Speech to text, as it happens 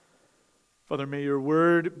Father, may your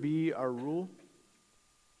word be our rule.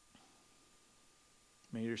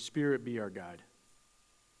 May your Spirit be our guide.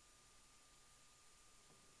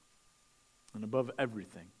 And above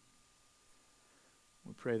everything,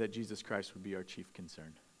 we pray that Jesus Christ would be our chief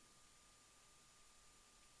concern.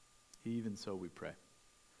 Even so we pray.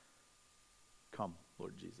 Come,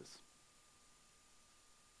 Lord Jesus.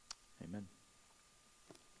 Amen.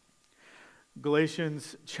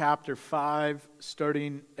 Galatians chapter 5,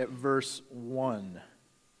 starting at verse 1.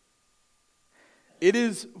 It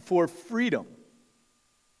is for freedom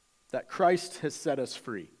that Christ has set us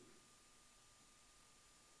free.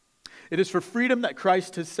 It is for freedom that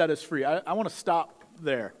Christ has set us free. I want to stop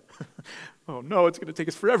there. Oh no, it's going to take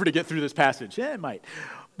us forever to get through this passage. Yeah, it might.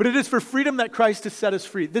 But it is for freedom that Christ has set us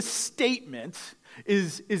free. This statement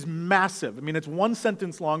is massive. I mean, it's one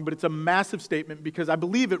sentence long, but it's a massive statement because I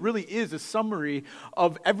believe it really is a summary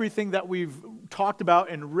of everything that we've talked about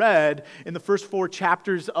and read in the first 4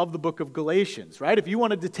 chapters of the book of Galatians, right? If you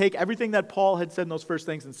wanted to take everything that Paul had said in those first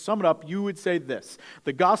things and sum it up, you would say this: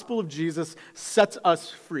 the gospel of Jesus sets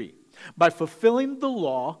us free. By fulfilling the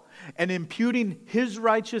law and imputing his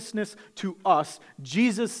righteousness to us,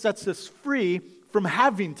 Jesus sets us free from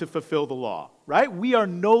having to fulfill the law, right? We are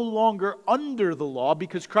no longer under the law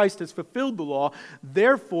because Christ has fulfilled the law.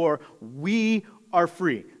 Therefore, we are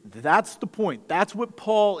free. That's the point. That's what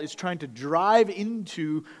Paul is trying to drive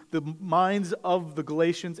into the minds of the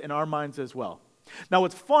Galatians and our minds as well. Now,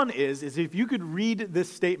 what's fun is if you could read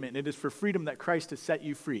this statement, it is for freedom that Christ has set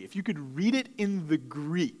you free. If you could read it in the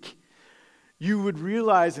Greek, you would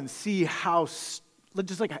realize and see how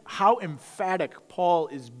emphatic Paul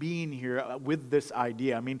is being here with this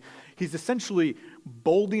idea. I mean, he's essentially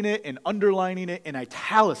bolding it and underlining it and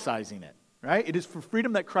italicizing it, right? It is for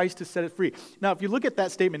freedom that Christ has set it free. Now, if you look at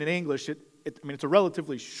that statement in English, it's a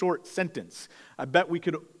relatively short sentence. I bet we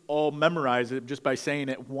could all memorize it just by saying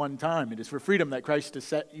it one time. It is for freedom that Christ has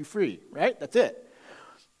set you free, right? That's it.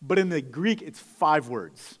 But in the Greek, it's 5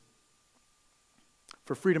 words.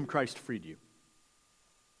 For freedom, Christ freed you.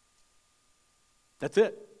 That's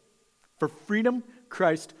it. For freedom,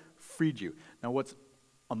 Christ freed you. Now, what's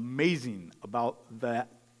amazing about the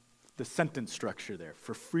sentence structure there,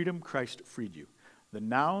 for freedom, Christ freed you. The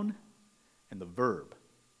noun and the verb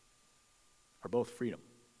are both freedom.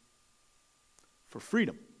 For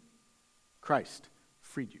freedom, Christ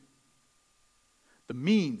freed you. The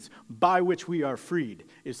means by which we are freed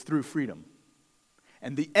is through freedom.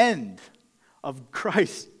 And the end of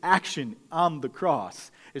Christ's action on the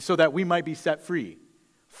cross is so that we might be set free.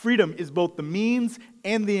 Freedom is both the means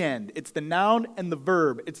and the end. It's the noun and the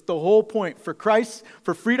verb. It's the whole point. For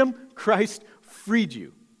freedom, Christ freed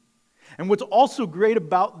you. And what's also great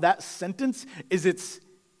about that sentence is it's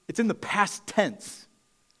in the past tense.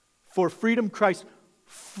 For freedom, Christ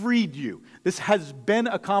freed you. This has been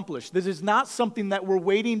accomplished. This is not something that we're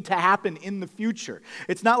waiting to happen in the future.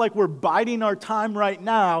 It's not like we're biding our time right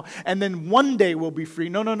now and then one day we'll be free.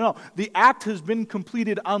 No. The act has been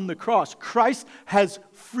completed on the cross. Christ has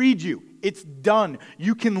freed you. It's done.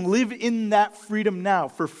 You can live in that freedom now.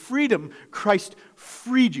 For freedom, Christ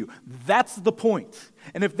freed you. That's the point.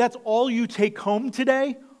 And if that's all you take home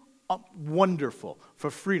today, wonderful.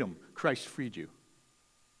 For freedom, Christ freed you.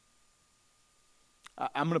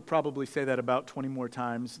 I'm going to probably say that about 20 more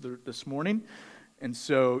times this morning. And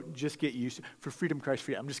so just get used to for freedom, Christ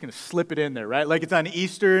freed. I'm just going to slip it in there, right? Like it's on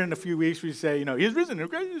Easter in a few weeks we say, He's risen.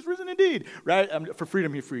 Christ is risen indeed, right? For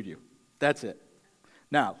freedom, he freed you. That's it.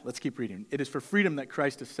 Now, let's keep reading. It is for freedom that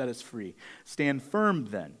Christ has set us free. Stand firm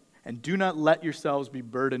then, and do not let yourselves be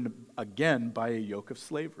burdened again by a yoke of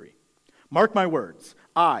slavery. Mark my words.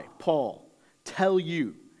 I, Paul, tell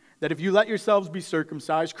you that if you let yourselves be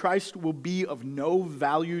circumcised, Christ will be of no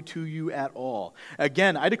value to you at all.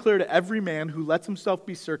 Again, I declare to every man who lets himself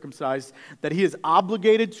be circumcised that he is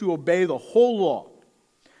obligated to obey the whole law.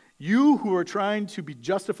 You who are trying to be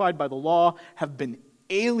justified by the law have been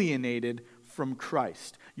alienated from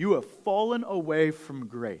Christ. You have fallen away from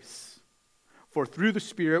grace. For through the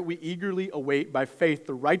Spirit we eagerly await by faith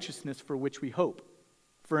the righteousness for which we hope.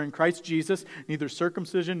 For in Christ Jesus, neither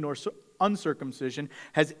circumcision nor uncircumcision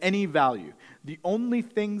has any value. The only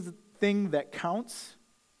thing that counts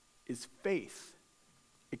is faith,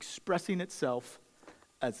 expressing itself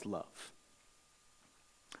as love.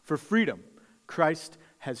 For freedom, Christ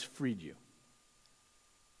has freed you.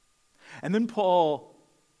 And then Paul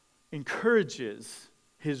encourages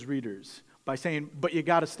his readers by saying, but you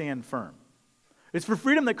got to stand firm. It's for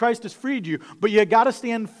freedom that Christ has freed you, but you got to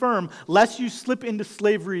stand firm lest you slip into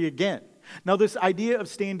slavery again. Now, this idea of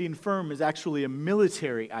standing firm is actually a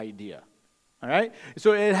military idea. All right?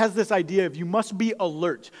 So it has this idea of you must be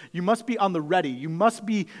alert. You must be on the ready. You must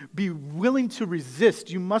be willing to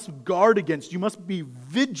resist. You must guard against. You must be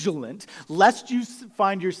vigilant lest you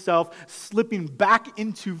find yourself slipping back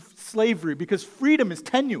into slavery, because freedom is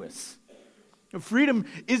tenuous. Freedom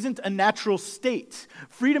isn't a natural state.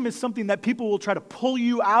 Freedom is something that people will try to pull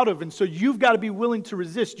you out of, and so you've got to be willing to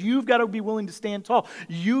resist. You've got to be willing to stand tall.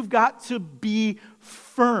 You've got to be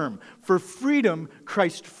firm. For freedom,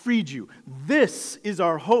 Christ freed you. This is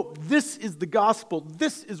our hope. This is the gospel.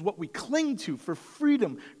 This is what we cling to. For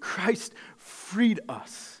freedom, Christ freed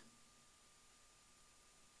us.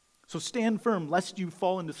 So stand firm, lest you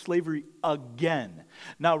fall into slavery again.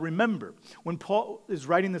 Now remember, when Paul is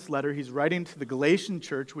writing this letter, he's writing to the Galatian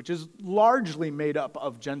church, which is largely made up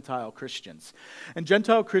of Gentile Christians. And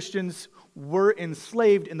Gentile Christians were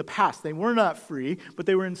enslaved in the past. They were not free, but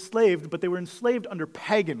they were enslaved under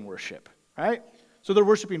pagan worship, right? So they're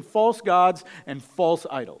worshiping false gods and false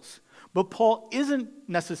idols. But Paul isn't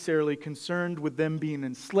necessarily concerned with them being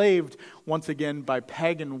enslaved, once again, by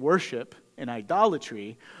pagan worship and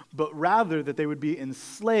idolatry, but rather that they would be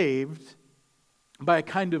enslaved by a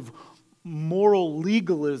kind of moral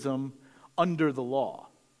legalism under the law.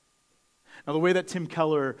 Now, the way that Tim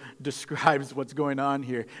Keller describes what's going on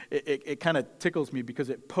here, it kind of tickles me, because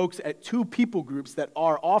it pokes at two people groups that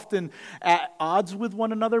are often at odds with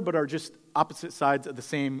one another, but are just opposite sides of the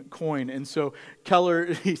same coin. And so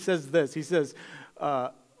Keller, he says this. He says, where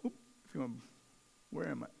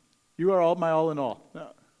am I? You are all my all in all.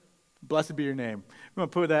 Blessed be your name. I'm going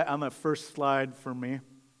to put that on the first slide for me.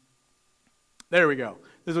 There we go.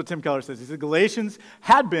 This is what Tim Keller says. He said, Galatians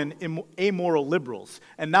had been amoral liberals,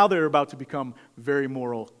 and now they're about to become very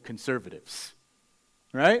moral conservatives.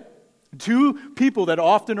 Right? Two people that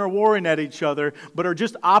often are warring at each other, but are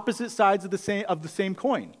just opposite sides of the same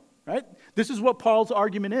coin. Right? This is what Paul's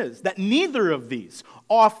argument is, that neither of these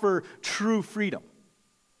offer true freedom.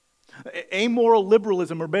 Amoral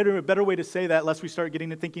liberalism, or a better way to say that, lest we start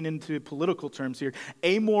getting to thinking into political terms here,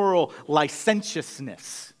 amoral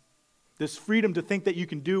licentiousness. This freedom to think that you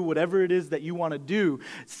can do whatever it is that you want to do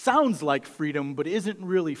sounds like freedom, but isn't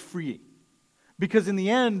really free. Because in the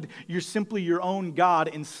end, you're simply your own God,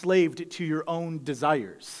 enslaved to your own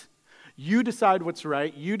desires. You decide what's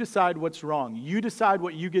right. You decide what's wrong. You decide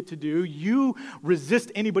what you get to do. You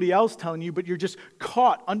resist anybody else telling you, but you're just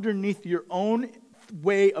caught underneath your own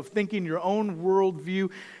way of thinking, your own worldview,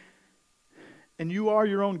 and you are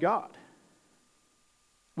your own God.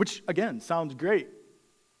 Which, again, sounds great.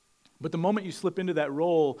 But the moment you slip into that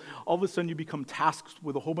role, all of a sudden you become tasked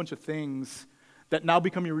with a whole bunch of things that now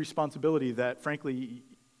become your responsibility that, frankly,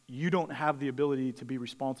 you don't have the ability to be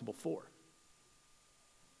responsible for.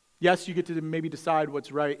 Yes, you get to maybe decide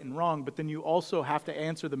what's right and wrong, but then you also have to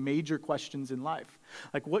answer the major questions in life.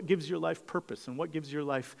 Like, what gives your life purpose and what gives your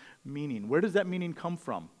life meaning? Where does that meaning come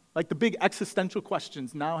from? Like, the big existential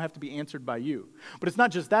questions now have to be answered by you. But it's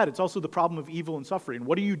not just that, it's also the problem of evil and suffering.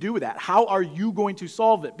 What do you do with that? How are you going to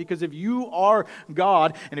solve it? Because if you are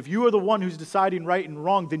God, and if you are the one who's deciding right and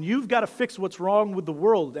wrong, then you've got to fix what's wrong with the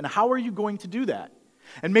world. And how are you going to do that?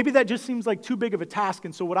 And maybe that just seems like too big of a task,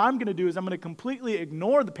 and so what I'm going to do is I'm going to completely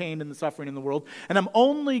ignore the pain and the suffering in the world, and I'm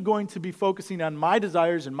only going to be focusing on my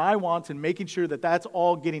desires and my wants and making sure that that's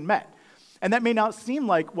all getting met. And that may not seem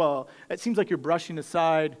like, well, it seems like you're brushing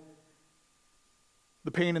aside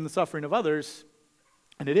the pain and the suffering of others,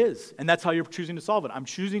 and it is. And that's how you're choosing to solve it. I'm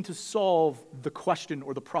choosing to solve the question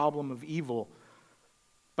or the problem of evil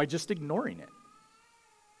by just ignoring it.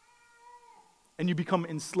 And you become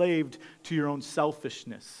enslaved to your own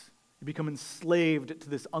selfishness. You become enslaved to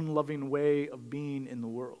this unloving way of being in the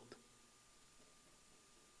world.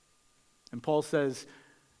 And Paul says,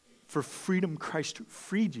 for freedom Christ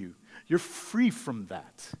freed you. You're free from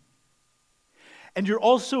that. And you're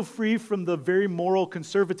also free from the very moral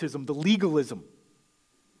conservatism, the legalism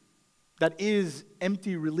that is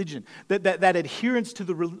empty religion, that adherence to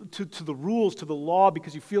the rules, to the law,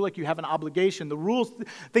 because you feel like you have an obligation. The rules,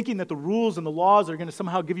 thinking that the rules and the laws are going to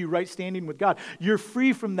somehow give you right standing with God. You're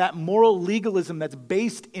free from that moral legalism that's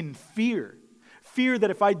based in fear. Fear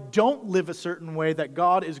that if I don't live a certain way, that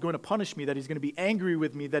God is going to punish me, that he's going to be angry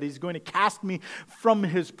with me, that he's going to cast me from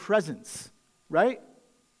his presence, right?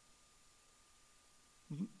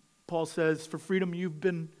 Paul says, for freedom you've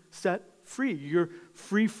been set free. You're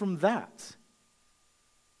free from that.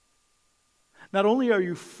 Not only are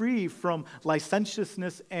you free from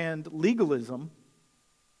licentiousness and legalism,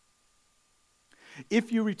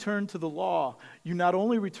 if you return to the law, you not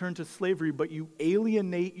only return to slavery, but you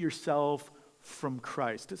alienate yourself from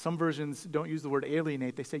Christ. Some versions don't use the word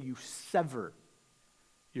alienate, they say you sever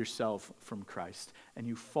yourself from Christ, and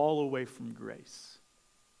you fall away from grace.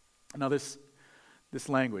 Now this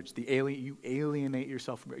language, you alienate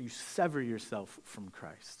yourself from, you sever yourself from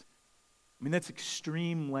Christ. I mean, that's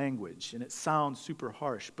extreme language, and it sounds super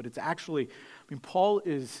harsh, but it's actually, Paul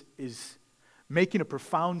is making a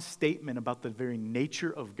profound statement about the very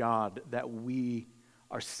nature of God that we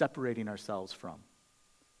are separating ourselves from.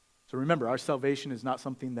 So remember, our salvation is not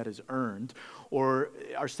something that is earned, or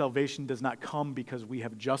our salvation does not come because we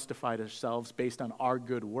have justified ourselves based on our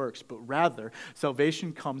good works, but rather,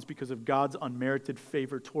 salvation comes because of God's unmerited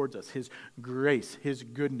favor towards us, His grace, His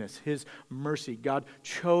goodness, His mercy. God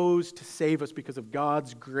chose to save us because of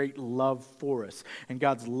God's great love for us, and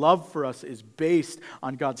God's love for us is based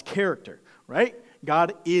on God's character, right?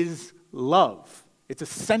 God is love. It's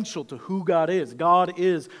essential to who God is. God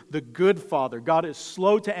is the good Father. God is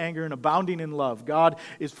slow to anger and abounding in love. God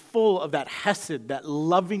is full of that hesed, that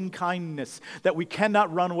loving kindness that we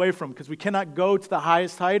cannot run away from because we cannot go to the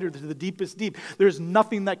highest height or to the deepest deep. There's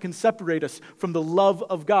nothing that can separate us from the love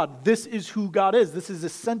of God. This is who God is. This is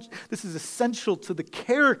essential to the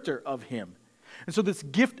character of Him. And so this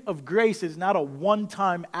gift of grace is not a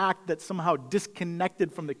one-time act that's somehow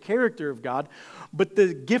disconnected from the character of God, but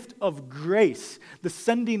the gift of grace, the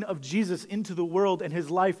sending of Jesus into the world and His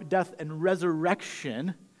life, death, and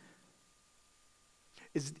resurrection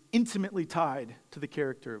is intimately tied to the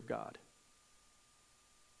character of God.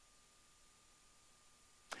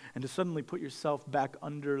 And to suddenly put yourself back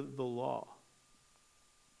under the law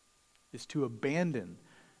is to abandon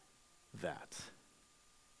that.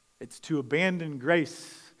 It's to abandon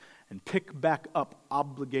grace and pick back up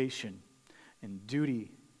obligation and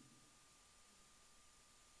duty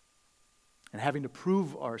and having to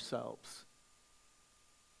prove ourselves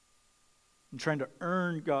and trying to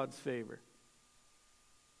earn God's favor.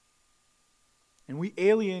 And we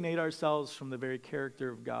alienate ourselves from the very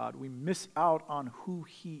character of God. We miss out on who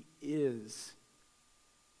He is.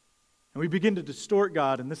 And we begin to distort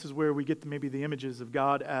God, and this is where we get maybe the images of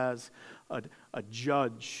God as a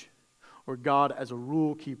judge, or God as a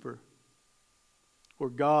rule keeper, or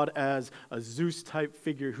God as a Zeus-type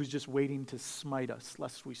figure who's just waiting to smite us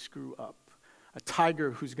lest we screw up, a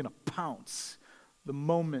tiger who's going to pounce the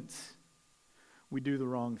moment we do the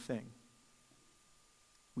wrong thing.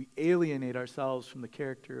 We alienate ourselves from the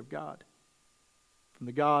character of God, from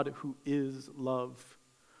the God who is love,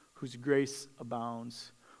 whose grace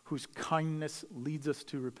abounds, whose kindness leads us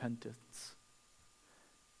to repentance,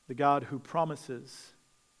 the God who promises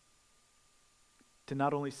to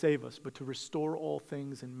not only save us, but to restore all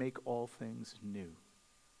things and make all things new.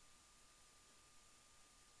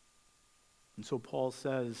 And so Paul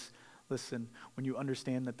says, listen, when you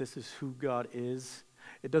understand that this is who God is,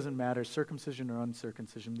 it doesn't matter, circumcision or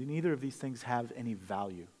uncircumcision. Neither of these things have any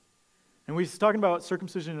value. And when he's talking about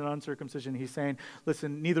circumcision and uncircumcision, he's saying,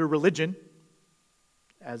 listen, neither religion,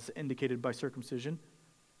 as indicated by circumcision,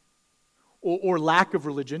 or lack of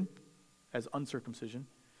religion, as uncircumcision,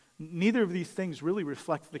 neither of these things really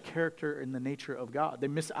reflect the character and the nature of God. They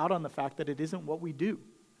miss out on the fact that it isn't what we do,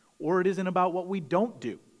 or it isn't about what we don't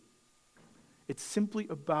do. It's simply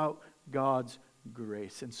about God's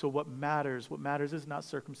grace. And so what matters is not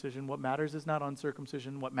circumcision, what matters is not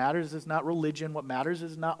uncircumcision, what matters is not religion, what matters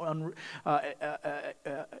is not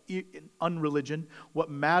unreligion.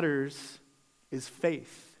 What matters is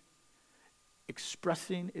faith,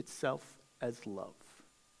 expressing itself as love.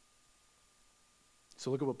 So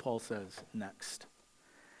look at what Paul says next.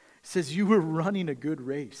 He says, you were running a good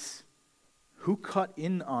race. Who cut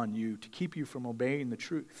in on you to keep you from obeying the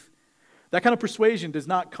truth? That kind of persuasion does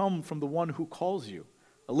not come from the one who calls you.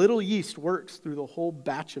 A little yeast works through the whole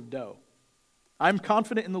batch of dough. I'm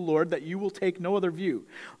confident in the Lord that you will take no other view.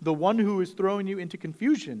 The one who is throwing you into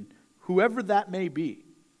confusion, whoever that may be,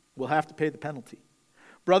 will have to pay the penalty.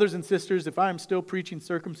 Brothers and sisters, if I am still preaching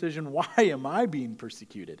circumcision, why am I being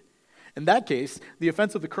persecuted? In that case, the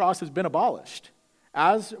offense of the cross has been abolished.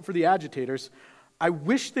 As for the agitators, I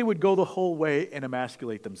wish they would go the whole way and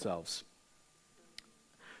emasculate themselves.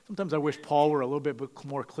 Sometimes I wish Paul were a little bit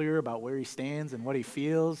more clear about where he stands and what he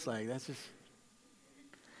feels. That's just...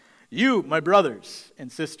 You, my brothers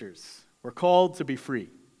and sisters, were called to be free.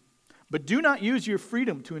 But do not use your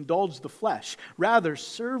freedom to indulge the flesh. Rather,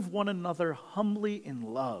 serve one another humbly in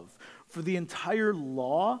love. For the entire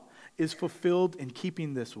law is fulfilled in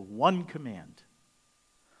keeping this one command.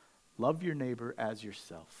 Love your neighbor as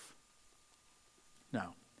yourself.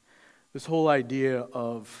 Now, this whole idea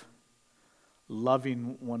of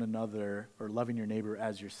loving one another or loving your neighbor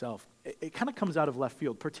as yourself, it kind of comes out of left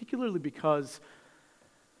field, particularly because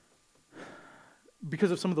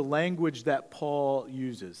of some of the language that Paul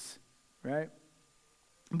uses, right?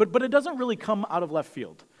 But it doesn't really come out of left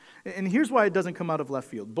field. And here's why it doesn't come out of left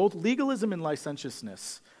field. Both legalism and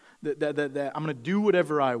licentiousness, that I'm going to do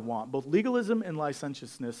whatever I want, both legalism and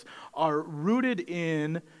licentiousness are rooted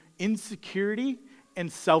in insecurity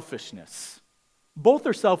and selfishness. Both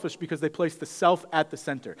are selfish because they place the self at the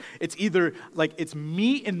center. It's either like it's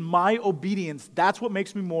me and my obedience, that's what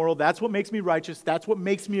makes me moral, that's what makes me righteous, that's what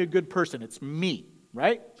makes me a good person. It's me,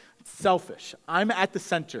 right? It's selfish. I'm at the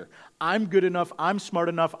center. I'm good enough, I'm smart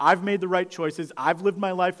enough, I've made the right choices, I've lived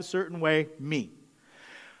my life a certain way, me.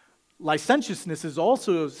 Licentiousness is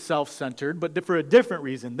also self-centered, but for a different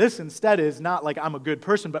reason. This instead is not like I'm a good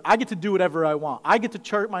person, but I get to do whatever I want. I get to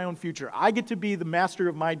chart my own future. I get to be the master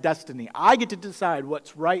of my destiny. I get to decide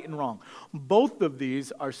what's right and wrong. Both of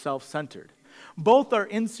these are self-centered. Both are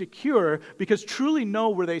insecure because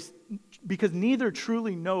neither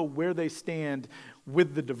truly know where they stand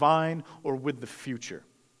with the divine or with the future.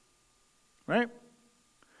 Right?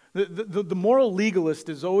 The moral legalist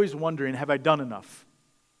is always wondering, have I done enough?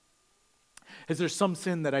 Is there some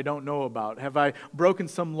sin that I don't know about? Have I broken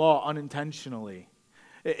some law unintentionally?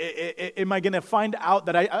 Am I going to find out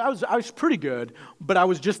that I was pretty good, but I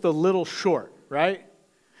was just a little short, right?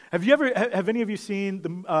 Have any of you seen the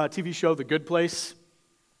TV show The Good Place?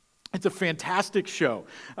 It's a fantastic show,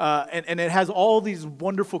 and it has all these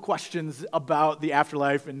wonderful questions about the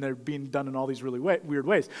afterlife, and they're being done in all these really weird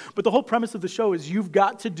ways. But the whole premise of the show is you've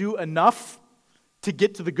got to do enough to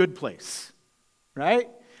get to the good place, right?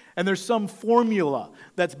 And there's some formula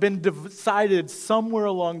that's been decided somewhere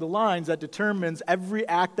along the lines that determines every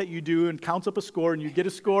act that you do and counts up a score, and you get a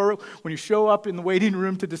score when you show up in the waiting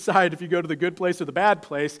room to decide if you go to the good place or the bad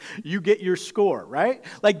place, you get your score, right?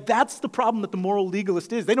 Like that's the problem that the moral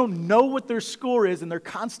legalist is. They don't know what their score is, and they're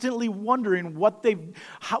constantly wondering what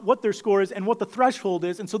their score is and what the threshold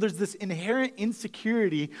is, and so there's this inherent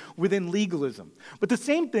insecurity within legalism. But the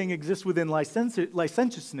same thing exists within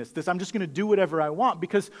licentiousness, this I'm just going to do whatever I want,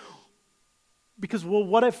 because, well,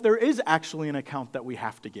 what if there is actually an account that we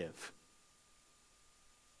have to give?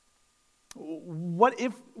 What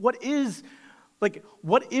if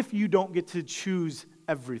you don't get to choose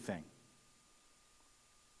everything?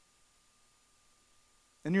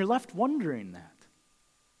 And you're left wondering that.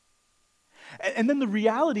 And then the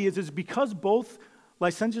reality is because both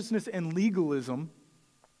licentiousness and legalism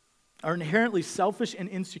are inherently selfish and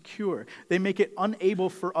insecure, they make it unable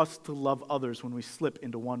for us to love others when we slip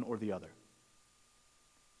into one or the other.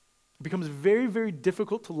 It becomes very, very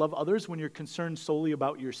difficult to love others when you're concerned solely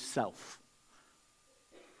about yourself.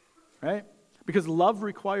 Right? Because love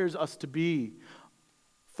requires us to be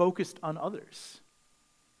focused on others.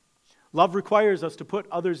 Love requires us to put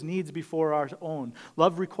others' needs before our own.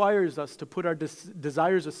 Love requires us to put our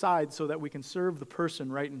desires aside so that we can serve the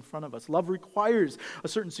person right in front of us. Love requires a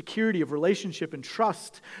certain security of relationship and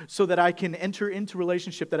trust so that I can enter into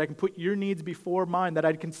relationship, that I can put your needs before mine, that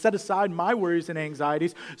I can set aside my worries and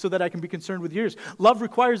anxieties so that I can be concerned with yours. Love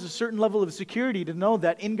requires a certain level of security to know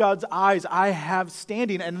that in God's eyes I have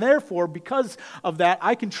standing, and therefore, because of that,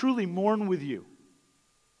 I can truly mourn with you.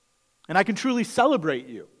 And I can truly celebrate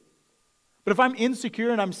you. But if I'm insecure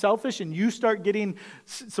and I'm selfish and you start getting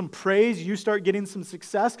some praise, you start getting some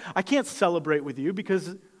success, I can't celebrate with you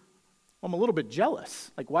because I'm a little bit jealous.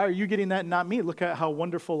 Like, why are you getting that and not me? Look at how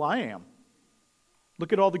wonderful I am.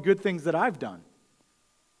 Look at all the good things that I've done.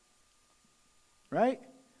 Right?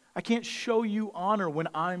 I can't show you honor when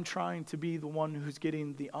I'm trying to be the one who's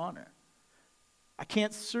getting the honor. I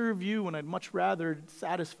can't serve you when I'd much rather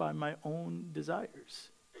satisfy my own desires.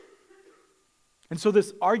 And so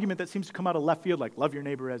this argument that seems to come out of left field, like love your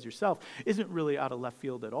neighbor as yourself, isn't really out of left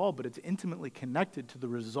field at all, but it's intimately connected to the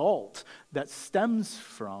result that stems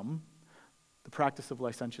from the practice of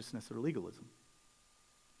licentiousness or legalism.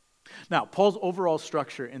 Now, Paul's overall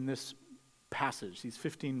structure in this passage, these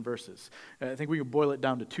 15 verses, I think we can boil it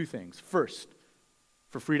down to two things. First,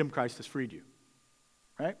 for freedom, Christ has freed you,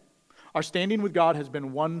 right? Our standing with God has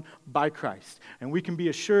been won by Christ, and we can be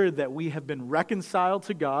assured that we have been reconciled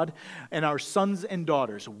to God and our sons and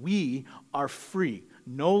daughters. We are free,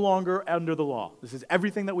 no longer under the law. This is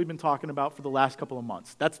everything that we've been talking about for the last couple of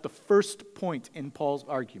months. That's the first point in Paul's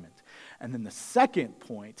argument. And then the second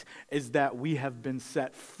point is that we have been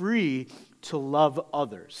set free to love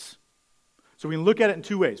others. So we can look at it in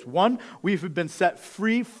two ways. One, we have been set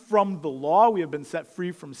free from the law. We have been set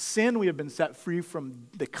free from sin. We have been set free from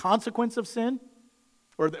the consequence of sin.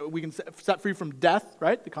 Or we can set free from death,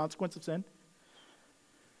 right? The consequence of sin.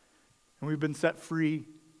 And we've been set free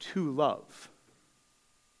to love.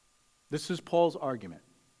 This is Paul's argument.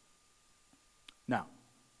 Now,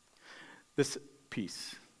 this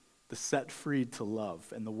piece, the set free to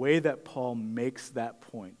love. And the way that Paul makes that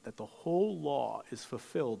point, that the whole law is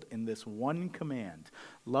fulfilled in this one command,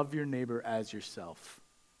 love your neighbor as yourself.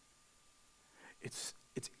 It's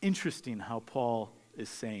interesting how Paul is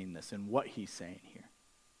saying this and what he's saying here.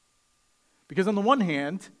 Because on the one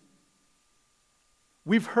hand,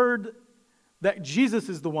 we've heard that Jesus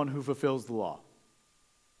is the one who fulfills the law.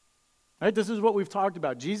 Right? This is what we've talked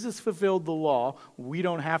about. Jesus fulfilled the law. We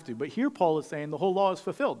don't have to. But here Paul is saying the whole law is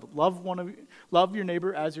fulfilled. Love your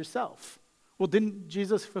neighbor as yourself. Well, didn't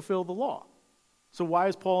Jesus fulfill the law? So why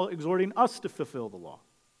is Paul exhorting us to fulfill the law?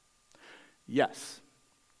 Yes,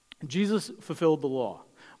 Jesus fulfilled the law.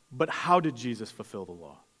 But how did Jesus fulfill the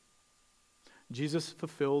law? Jesus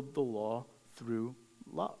fulfilled the law through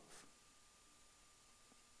love.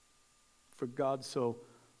 For God so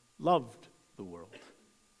loved the world.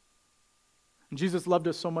 And Jesus loved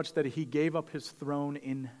us so much that he gave up his throne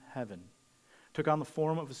in heaven, took on the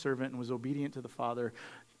form of a servant, and was obedient to the Father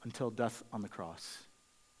until death on the cross.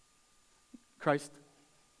 Christ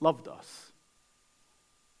loved us.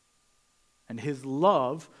 And his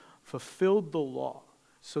love fulfilled the law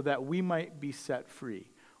so that we might be set free.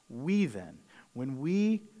 We then, when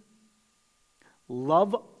we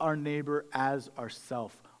love our neighbor as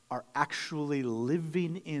ourselves, are actually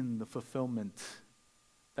living in the fulfillment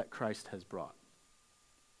that Christ has brought.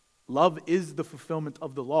 Love is the fulfillment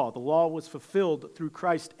of the law. The law was fulfilled through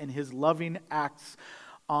Christ and his loving acts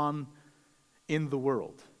in the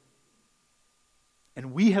world.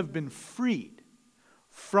 And we have been freed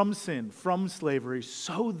from sin, from slavery,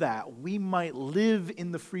 so that we might live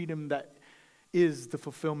in the freedom that is the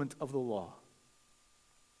fulfillment of the law.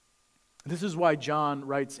 This is why John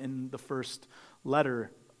writes in the first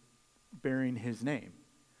letter bearing his name.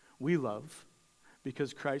 We love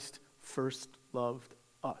because Christ first loved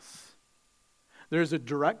us. There's a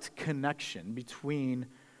direct connection between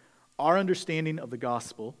our understanding of the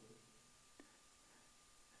gospel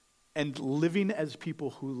and living as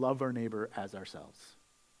people who love our neighbor as ourselves.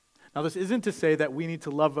 Now, this isn't to say that we need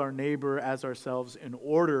to love our neighbor as ourselves in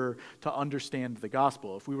order to understand the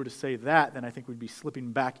gospel. If we were to say that, then I think we'd be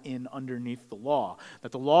slipping back in underneath the law.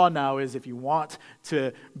 That the law now is if you want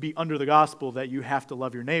to be under the gospel, that you have to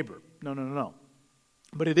love your neighbor. No.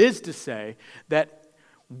 But it is to say that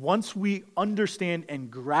once we understand and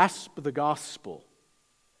grasp the gospel,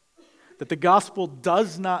 that the gospel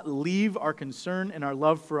does not leave our concern and our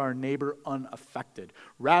love for our neighbor unaffected.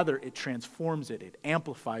 Rather, it transforms it, it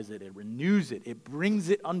amplifies it, it renews it, it brings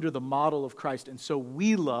it under the model of Christ. And so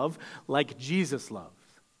we love like Jesus loved.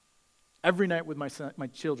 Every night with my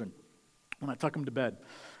children, when I tuck them to bed,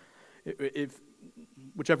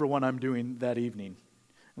 whichever one I'm doing that evening,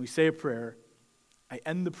 and we say a prayer, I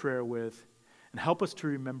end the prayer with, and help us to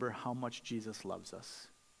remember how much Jesus loves us.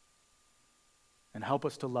 And help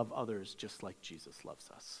us to love others just like Jesus loves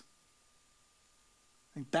us.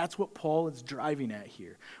 I think that's what Paul is driving at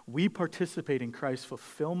here. We participate in Christ's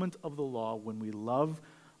fulfillment of the law when we love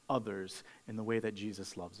others in the way that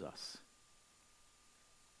Jesus loves us.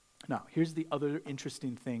 Now, here's the other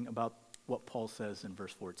interesting thing about what Paul says in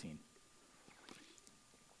verse 14.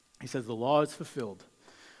 He says, the law is fulfilled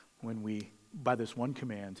by this one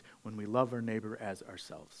command, when we love our neighbor as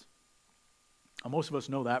ourselves. Now, most of us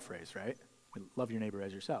know that phrase, right? Love your neighbor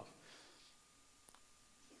as yourself.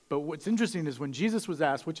 But what's interesting is when Jesus was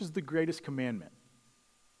asked, which is the greatest commandment?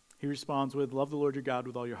 He responds with, love the Lord your God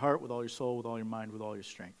with all your heart, with all your soul, with all your mind, with all your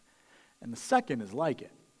strength. And the second is like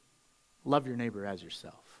it. Love your neighbor as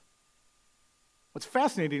yourself. What's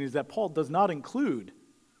fascinating is that Paul does not include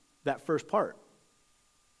that first part.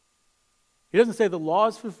 He doesn't say the law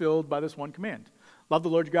is fulfilled by this one command. Love the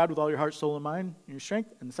Lord your God with all your heart, soul, and mind, and your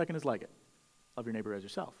strength. And the second is like it. Love your neighbor as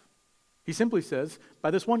yourself. He simply says,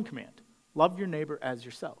 by this one command, love your neighbor as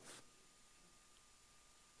yourself.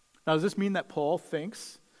 Now, does this mean that Paul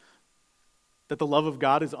thinks that the love of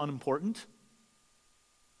God is unimportant?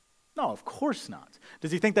 No, of course not.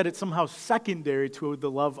 Does he think that it's somehow secondary to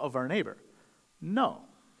the love of our neighbor? No.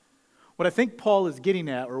 What I think Paul is getting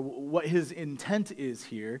at, or what his intent is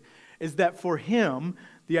here, is that for him,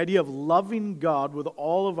 the idea of loving God with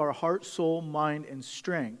all of our heart, soul, mind, and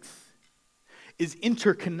strength is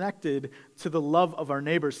interconnected to the love of our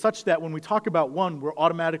neighbors, such that when we talk about one, we're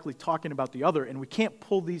automatically talking about the other, and we can't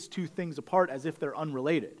pull these two things apart as if they're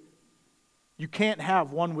unrelated. You can't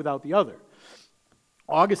have one without the other.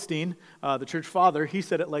 Augustine, the church father, he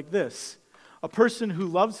said it like this: a person who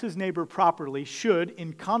loves his neighbor properly should,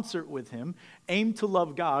 in concert with him, aim to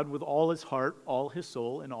love God with all his heart, all his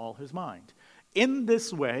soul, and all his mind. In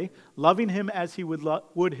this way, loving him as he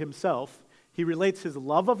would himself, He relates his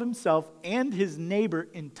love of himself and his neighbor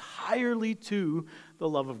entirely to the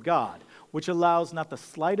love of God, which allows not the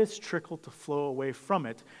slightest trickle to flow away from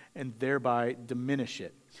it and thereby diminish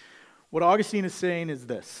it. What Augustine is saying is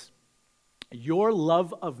this: your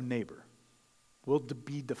love of neighbor will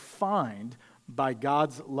be defined by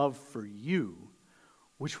God's love for you,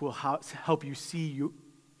 which will help you see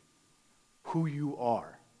who you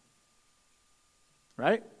are.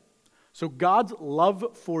 Right? So God's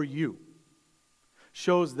love for you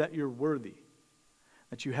shows that you're worthy,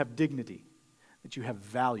 that you have dignity, that you have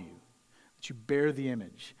value, that you bear the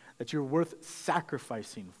image, that you're worth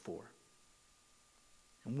sacrificing for.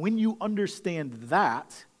 And when you understand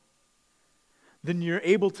that, then you're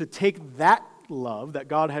able to take that love that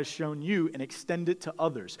God has shown you and extend it to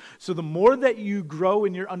others. So the more that you grow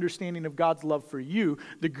in your understanding of God's love for you,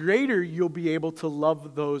 the greater you'll be able to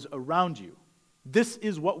love those around you. This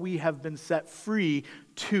is what we have been set free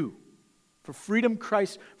to. For freedom,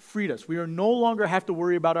 Christ freed us. We no longer have to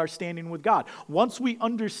worry about our standing with God. Once we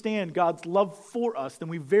understand God's love for us, then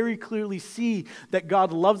we very clearly see that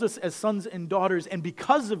God loves us as sons and daughters, and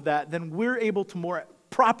because of that, then we're able to more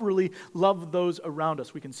properly love those around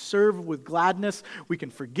us. We can serve with gladness, we can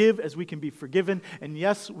forgive as we can be forgiven, and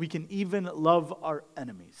yes, we can even love our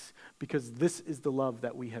enemies, because this is the love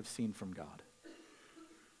that we have seen from God.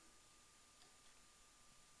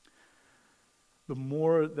 The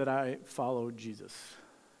more that I follow Jesus,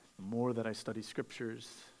 the more that I study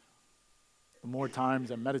scriptures, the more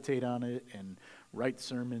times I meditate on it and write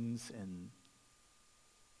sermons and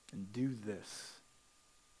do this,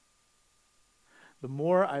 the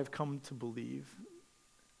more I've come to believe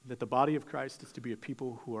that the body of Christ is to be a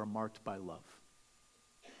people who are marked by love.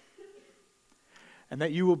 And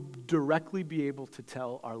that you will directly be able to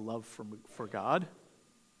tell our love for God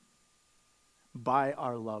by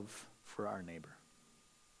our love for our neighbor.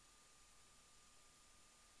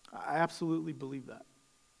 I absolutely believe that.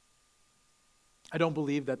 I don't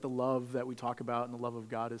believe that the love that we talk about and the love of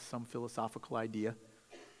God is some philosophical idea.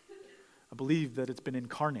 I believe that it's been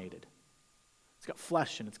incarnated. It's got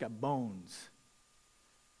flesh and it's got bones.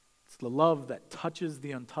 It's the love that touches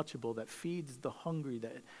the untouchable, that feeds the hungry,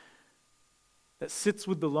 that sits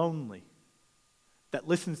with the lonely, that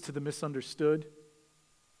listens to the misunderstood,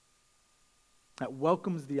 that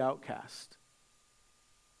welcomes the outcast,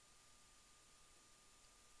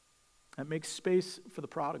 that makes space for the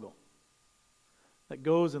prodigal, that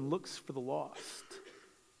goes and looks for the lost.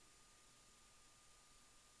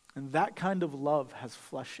 And that kind of love has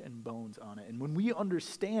flesh and bones on it. And when we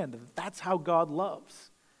understand that that's how God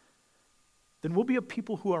loves, then we'll be a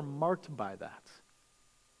people who are marked by that.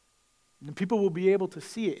 And people will be able to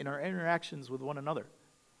see it in our interactions with one another.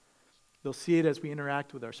 They'll see it as we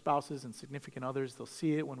interact with our spouses and significant others. They'll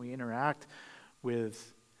see it when we interact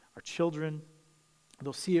with our children.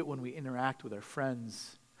 They'll see it when we interact with our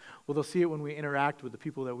friends. Well, they'll see it when we interact with the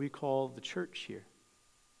people that we call the church here.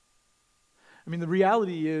 I mean, the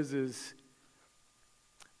reality is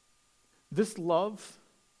this love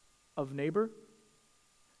of neighbor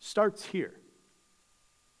starts here.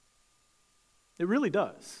 It really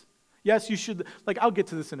does. Yes, you should, I'll get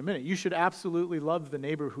to this in a minute. You should absolutely love the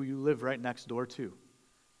neighbor who you live right next door to.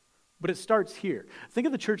 But it starts here. Think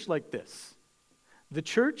of the church like this. The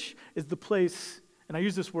church is the place, and I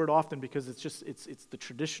use this word often because it's the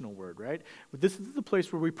traditional word, right? But this is the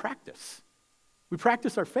place where we practice. We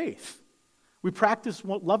practice our faith. We practice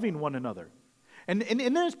loving one another. And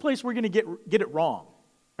in this place, we're going to get it wrong,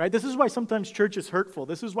 right? This is why sometimes church is hurtful.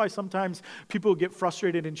 This is why sometimes people get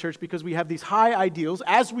frustrated in church, because we have these high ideals,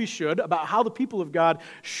 as we should, about how the people of God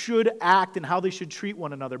should act and how they should treat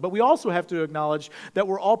one another. But we also have to acknowledge that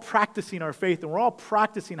we're all practicing our faith, and we're all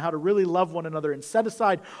practicing how to really love one another and set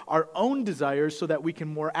aside our own desires so that we can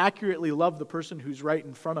more accurately love the person who's right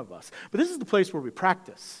in front of us. But this is the place where we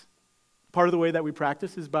practice. Part of the way that we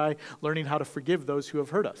practice is by learning how to forgive those who have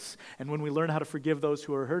hurt us. And when we learn how to forgive those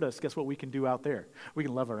who have hurt us, guess what we can do out there? We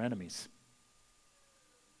can love our enemies.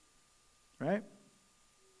 Right?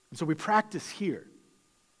 And so we practice here.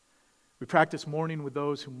 We practice mourning with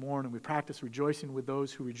those who mourn, and we practice rejoicing with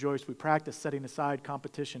those who rejoice. We practice setting aside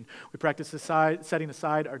competition. We practice setting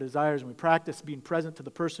aside our desires, and we practice being present to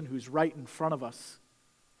the person who's right in front of us.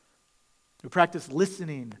 We practice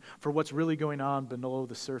listening for what's really going on below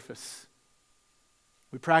the surface.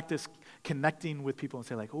 We practice connecting with people and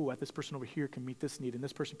say this person over here can meet this need, and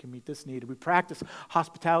this person can meet this need. We practice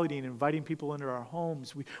hospitality and inviting people into our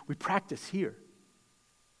homes. We practice here.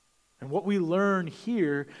 And what we learn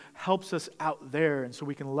here helps us out there, and so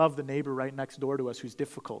we can love the neighbor right next door to us who's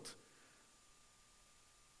difficult.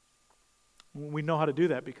 We know how to do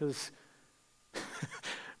that because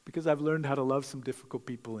Because I've learned how to love some difficult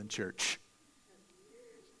people in church.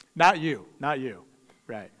 Not you,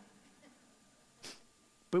 right.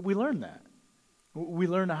 But we learn that. We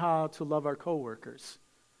learn how to love our coworkers,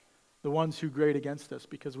 the ones who grade against us,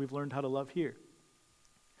 because we've learned how to love here.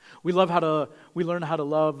 We learn how to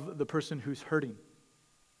love the person who's hurting,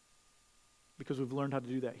 because we've learned how to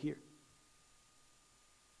do that here.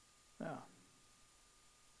 Now,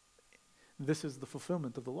 this is the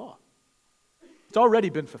fulfillment of the law. It's already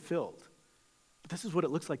been fulfilled. But this is what it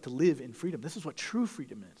looks like to live in freedom. This is what true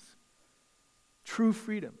freedom is. True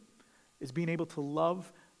freedom is being able to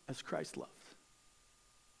love as Christ loved.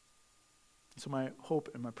 So my hope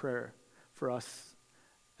and my prayer for us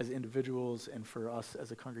as individuals and for us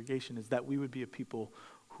as a congregation is that we would be a people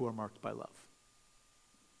who are marked by love.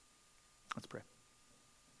 Let's pray.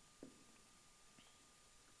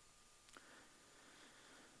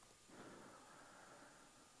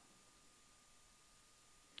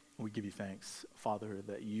 We give you thanks, Father,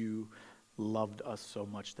 that you loved us so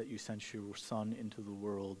much that you sent your Son into the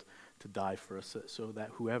world to die for us so that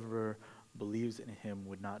whoever believes in him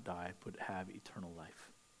would not die but have eternal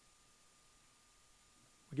life.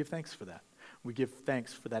 We give thanks for that. We give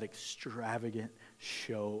thanks for that extravagant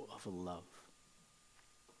show of love.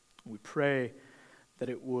 We pray that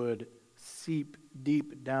it would seep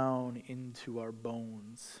deep down into our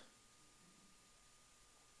bones,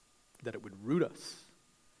 that it would root us,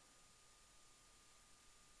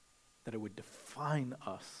 that it would define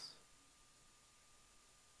us,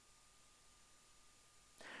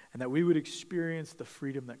 and that we would experience the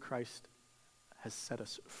freedom that Christ has set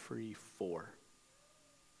us free for.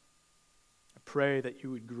 I pray that you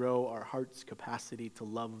would grow our heart's capacity to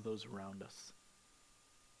love those around us.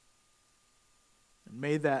 And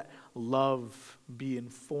may that love be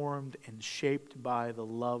informed and shaped by the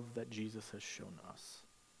love that Jesus has shown us.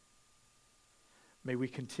 May we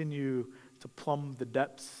continue to plumb the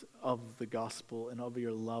depths of the gospel and of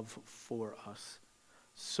your love for us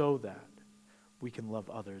so that we can love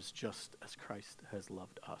others just as Christ has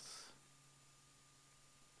loved us.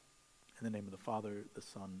 In the name of the Father, the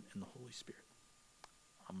Son, and the Holy Spirit.